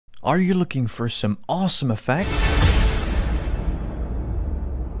Are you looking for some awesome effects?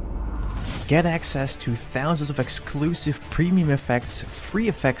 Get access to thousands of exclusive premium effects, free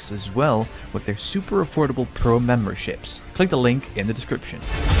effects as well, with their super affordable pro memberships. Click the link in the description.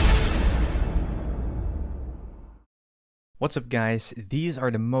 What's up guys, these are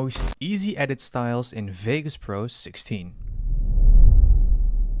the most easy edit styles in Vegas Pro 16.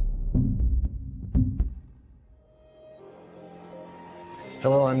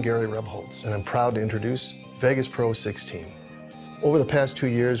 Hello, I'm Gary Rebholz, and I'm proud to introduce Vegas Pro 16. Over the past 2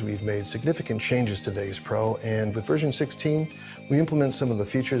 years, we've made significant changes to Vegas Pro, and with version 16, we implement some of the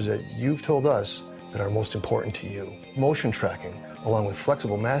features that you've told us that are most important to you. Motion tracking, along with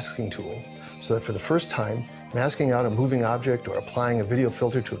flexible masking tool, so that for the first time, masking out a moving object or applying a video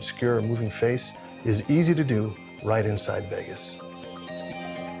filter to obscure a moving face is easy to do right inside Vegas.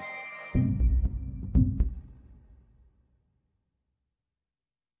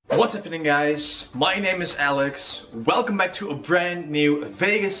 What's happening guys? My name is Alex. Welcome back to a brand new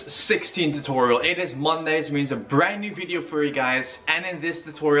Vegas 16 tutorial. It is Monday, it means a brand new video for you guys, and in this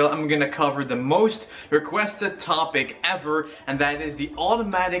tutorial I'm gonna cover the most requested topic ever, and that is the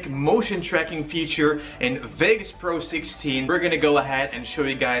automatic motion tracking feature in Vegas Pro 16. We're gonna go ahead and show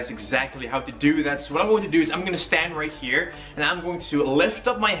you guys exactly how to do that. So what I'm going to do is I'm gonna stand right here and I'm going to lift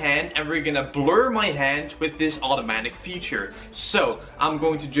up my hand and we're gonna blur my hand with this automatic feature. So I'm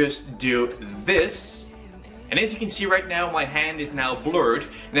going to just do this, and as you can see right now my hand is now blurred,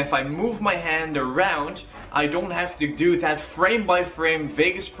 and if I move my hand around I don't have to do that frame by frame.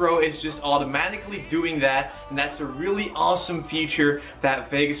 Vegas Pro is just automatically doing that, and that's a really awesome feature that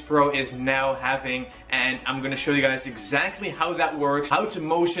Vegas Pro is now having, and I'm gonna show you guys exactly how that works, how to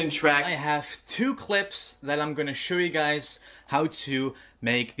motion track. I have two clips that I'm gonna show you guys how to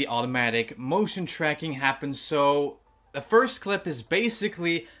make the automatic motion tracking happen. So the first clip is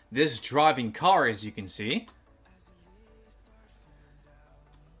basically this driving car, as you can see.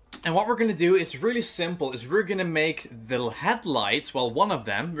 And what we're gonna do is really simple, is we're gonna make the headlights, well one of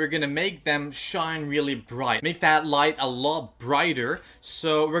them, we're gonna make them shine really bright. Make that light a lot brighter.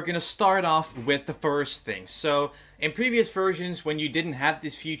 So we're gonna start off with the first thing. So in previous versions, when you didn't have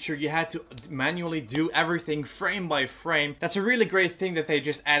this feature, you had to manually do everything frame by frame. That's a really great thing that they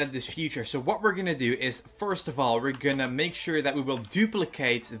just added this feature. So what we're gonna do is, first of all, we're gonna make sure that we will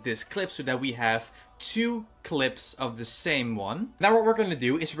duplicate this clip so that we have two clips of the same one. Now what we're gonna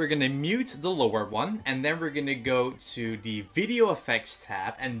do is we're gonna mute the lower one, and then we're gonna go to the video effects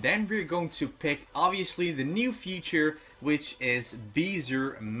tab, and then we're going to pick obviously the new feature, which is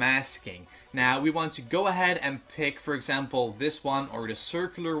bezier masking. Now we want to go ahead and pick, for example, this one or the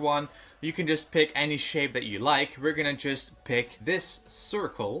circular one. You can just pick any shape that you like. We're gonna just pick this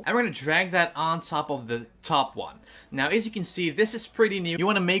circle, and we're gonna drag that on top of the top one. Now, as you can see, this is pretty new. You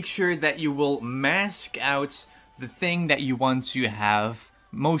wanna make sure that you will mask out the thing that you want to have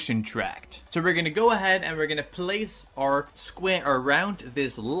motion tracked. So we're gonna go ahead and we're gonna place our square around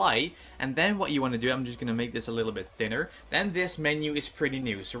this light, and then what you want to do, I'm just gonna make this a little bit thinner. Then this menu is pretty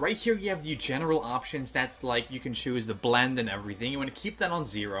new. So right here you have the general options. That's like you can choose the blend and everything. You want to keep that on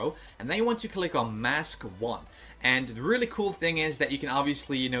 0, and then you want to click on mask 1. And the really cool thing is that you can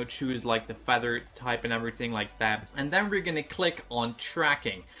obviously, you know, choose like the feather type and everything like that. And then we're gonna click on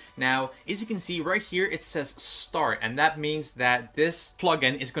tracking. Now, as you can see right here, it says start, and that means that this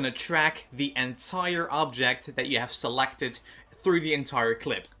plugin is gonna track the entire object that you have selected through the entire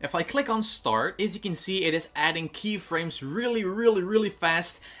clip. If I click on start, as you can see, it is adding keyframes really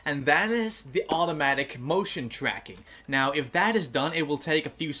fast, and that is the automatic motion tracking. Now if that is done, it will take a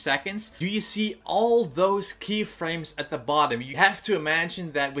few seconds. Do you see all those keyframes at the bottom? You have to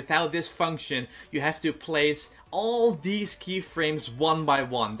imagine that without this function you have to place all these keyframes one by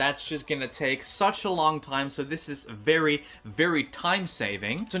one. That's just gonna take such a long time, so this is very time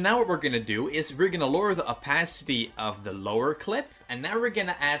saving. So now what we're gonna do is we're gonna lower the opacity of the lower clip, and now we're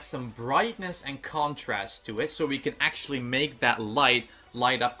gonna add some brightness and contrast to it so we can actually make that light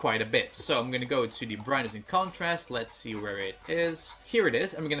up quite a bit. So I'm gonna go to the brightness and contrast. Let's see where it is. Here it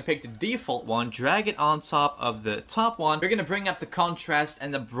is. I'm gonna pick the default one, drag it on top of the top one. We're gonna bring up the contrast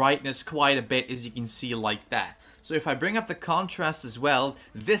and the brightness quite a bit, as you can see, like that. So if I bring up the contrast as well,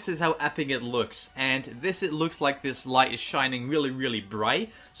 this is how epic it looks. And it looks like this light is shining really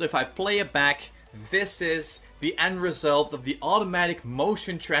bright. So if I play it back, this is the end result of the automatic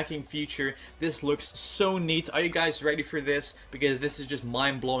motion tracking feature. This looks so neat. Are you guys ready for this? Because this is just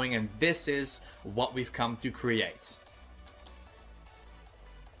mind-blowing, and this is what we've come to create.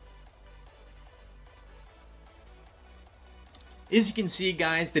 As you can see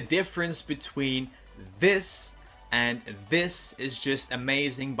guys, the difference between this and this is just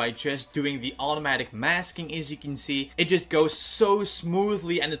amazing. By just doing the automatic masking, as you can see, it just goes so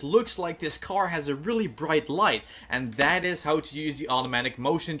smoothly, and it looks like this car has a really bright light. And that is how to use the automatic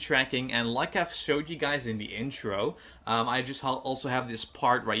motion tracking. And like I've showed you guys in the intro, I just also have this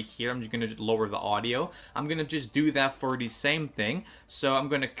part right here. I'm just gonna lower the audio. I'm gonna just do that for the same thing. So I'm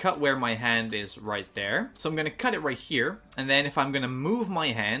gonna cut where my hand is right there. So I'm gonna cut it right here, and then if I'm gonna move my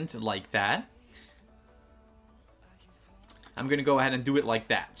hand like that, I'm gonna go ahead and do it like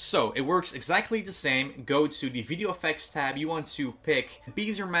that. So it works exactly the same. Go to the video effects tab. You want to pick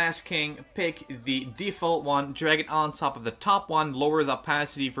bezier masking, pick the default one, drag it on top of the top one, lower the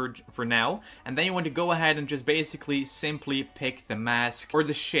opacity for now, and then you want to go ahead and just basically simply pick the mask or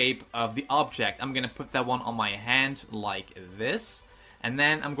the shape of the object. I'm gonna put that one on my hand like this, and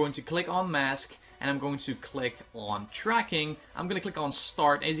then I'm going to click on mask, and I'm going to click on tracking. I'm going to click on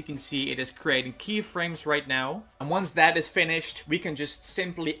start. As you can see, it is creating keyframes right now. And once that is finished, we can just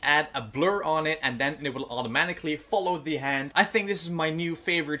simply add a blur on it, and then it will automatically follow the hand. I think this is my new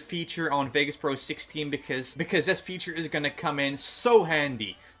favorite feature on Vegas Pro 16 because this feature is going to come in so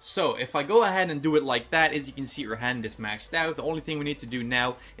handy. So if I go ahead and do it like that, as you can see, your hand is maxed out. The only thing we need to do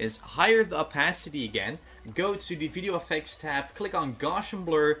now is higher the opacity again. Go to the video effects tab, click on Gaussian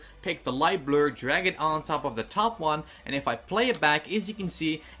blur, pick the light blur, drag it on top of the top one, and if I play it back, as you can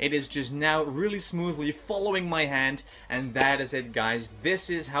see, it is just now really smoothly following my hand. And that is it, guys. This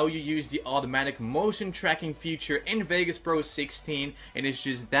is how you use the automatic motion tracking feature in Vegas Pro 16. It is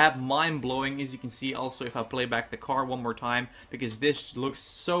just that mind-blowing, as you can see. Also, if I play back the car one more time, because this looks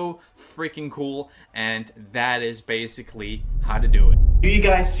so freaking cool, and that is basically how to do it. Do you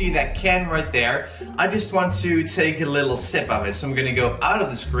guys see that can right there? I just want to take a little sip of it, so I'm gonna go out of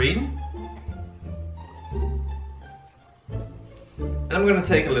the screen, and I'm gonna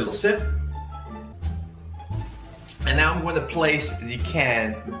take a little sip, and now I'm going to place the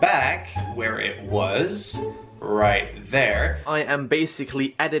can back where it was, right there. I am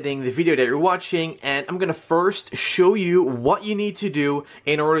basically editing the video that you're watching, and I'm gonna first show you what you need to do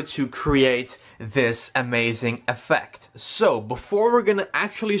in order to create this amazing effect. So before we're gonna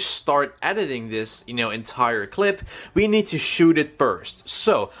actually start editing this, entire clip, we need to shoot it first.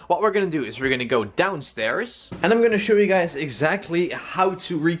 So what we're gonna do is we're gonna go downstairs, and I'm gonna show you guys exactly how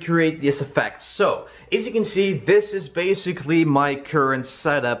to recreate this effect. So as you can see, this is basically my current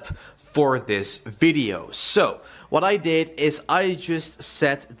setup for this video. So what I did is I just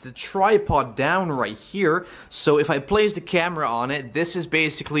set the tripod down right here. So if I place the camera on it, this is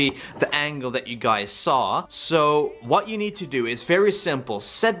basically the angle that you guys saw. So what you need to do is very simple.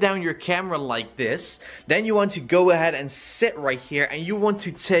 Set down your camera like this. Then you want to go ahead and sit right here, and you want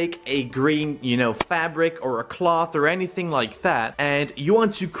to take a green, fabric or a cloth or anything like that, and you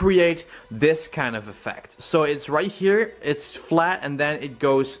want to create this kind of effect. So it's right here, it's flat, and then it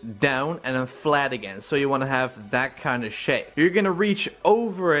goes down and then flat again. So you want to have that kind of shape. You're gonna reach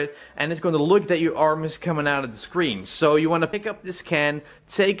over it, and it's going to look that your arm is coming out of the screen. So you want to pick up this can,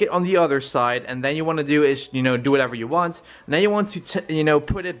 take it on the other side, and then you want to do is, do whatever you want. And then you want to,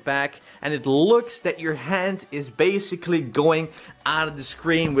 put it back, and it looks that your hand is basically going out of the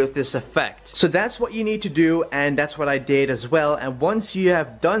screen with this effect. So that's what you need to do, and that's what I did as well. And once you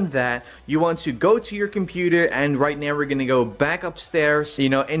have done that, you want to go to your computer, and right now we're gonna go back upstairs,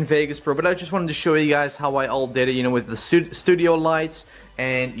 in Vegas Pro. But I just wanted to show you guys how I all did it, with the studio lights,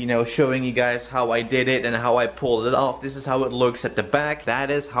 and showing you guys how I did it and how I pulled it off. This is how it looks at the back.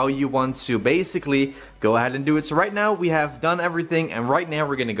 That is how you want to basically go ahead and do it. So right now we have done everything, and right now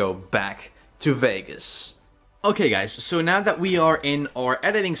we're gonna go back to Vegas. Okay guys, so now that we are in our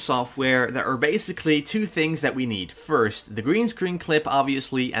editing software, there are basically two things that we need. First, the green screen clip,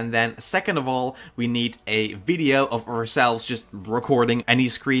 obviously, and then second of all, we need a video of ourselves just recording any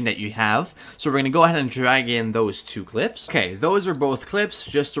screen that you have. So we're gonna go ahead and drag in those two clips. Okay, those are both clips,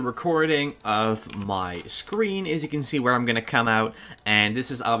 just a recording of my screen, as you can see where I'm gonna come out, and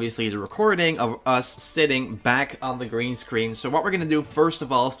this is obviously the recording of us sitting back on the green screen. So what we're gonna do first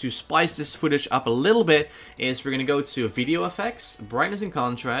of all is to spice this footage up a little bit. We're going to go to video effects, brightness and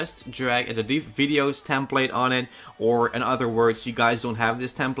contrast, drag the videos template on it, or in other words, you guys don't have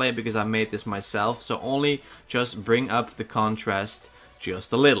this template because I made this myself, so only just bring up the contrast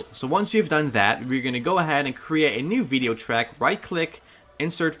just a little. So once we've done that, we're going to go ahead and create a new video track, right click,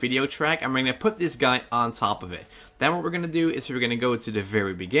 insert video track, and we're going to put this guy on top of it. Then what we're going to do is we're going to go to the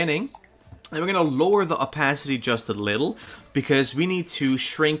very beginning, and we're going to lower the opacity just a little because we need to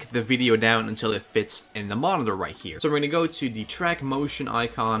shrink the video down until it fits in the monitor right here. So we're going to go to the track motion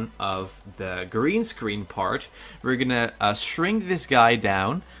icon of the green screen part. We're going to shrink this guy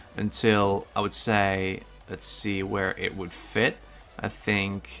down until, I would say, Let's see where it would fit. I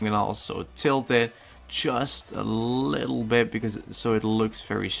think I'm gonna also tilt it just a little bit because so it looks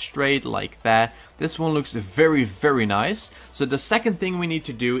very straight like that. This one looks very, very nice. So the second thing we need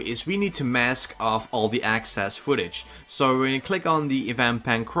to do is we need to mask off all the excess footage. So we're going to click on the event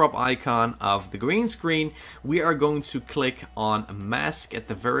pen crop icon of the green screen. We are going to click on mask at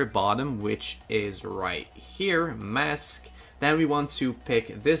the very bottom, which is right here, mask. Then we want to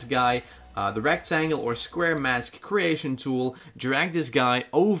pick this guy, the rectangle or square mask creation tool, drag this guy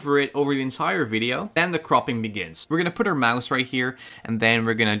over it over the entire video, then the cropping begins. We're gonna put our mouse right here, and then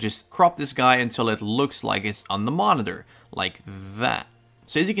we're gonna just crop this guy until it looks like it's on the monitor, like that.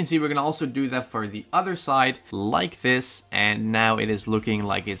 So as you can see, we're gonna also do that for the other side, like this, and now it is looking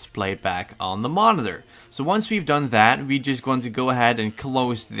like it's played back on the monitor. So once we've done that, we just going to go ahead and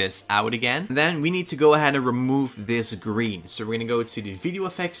close this out again. And then we need to go ahead and remove this green. So we're gonna go to the Video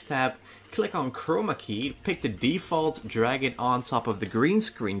Effects tab, click on Chroma Key, pick the default, drag it on top of the green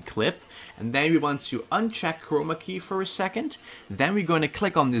screen clip, and then we want to uncheck Chroma Key for a second. Then we're going to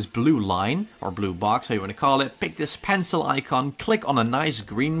click on this blue line, or blue box, how you want to call it, pick this pencil icon, click on a nice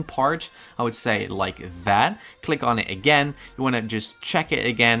green part, I would say like that, click on it again, you want to just check it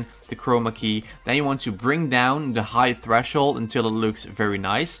again, the Chroma Key, then you want to bring down the high threshold until it looks very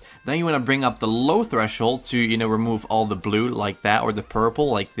nice, then you want to bring up the low threshold to, you know, remove all the blue like that, or the purple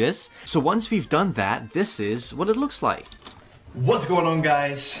like this. So once we've done that, this is what it looks like. What's going on,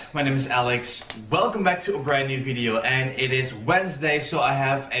 guys? My name is Alex. Welcome back to a brand new video, and it is Wednesday, so I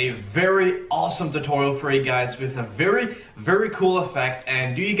have a very awesome tutorial for you guys with a very, very cool effect.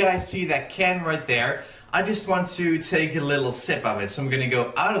 And do you guys see that can right there? I just want to take a little sip of it, so I'm gonna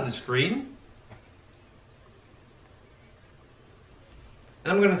go out of the screen.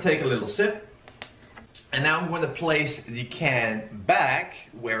 And I'm gonna take a little sip. And now I'm going to place the can back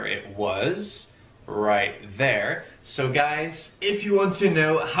where it was, right there. So guys, if you want to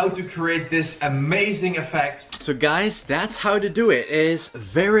know how to create this amazing effect, so guys, that's how to do it. It is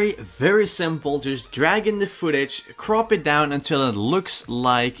very, very simple. Just drag in the footage, crop it down until it looks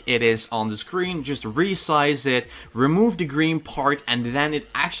like it is on the screen, just resize it, remove the green part, and then it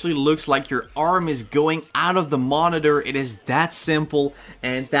actually looks like your arm is going out of the monitor. It is that simple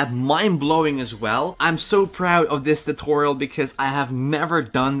and that mind-blowing as well. I'm so proud of this tutorial because I have never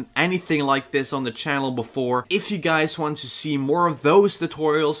done anything like this on the channel before. If you guys want to see more of those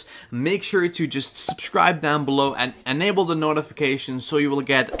tutorials, make sure to just subscribe down below and enable the notifications so you will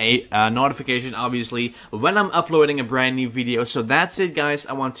get a notification obviously when I'm uploading a brand new video. So that's it, guys.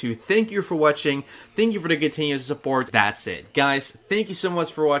 I want to thank you for watching. Thank you for the continuous support. That's it, guys. Thank you so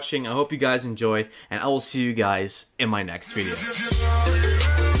much for watching. I hope you guys enjoyed, and I will see you guys in my next video.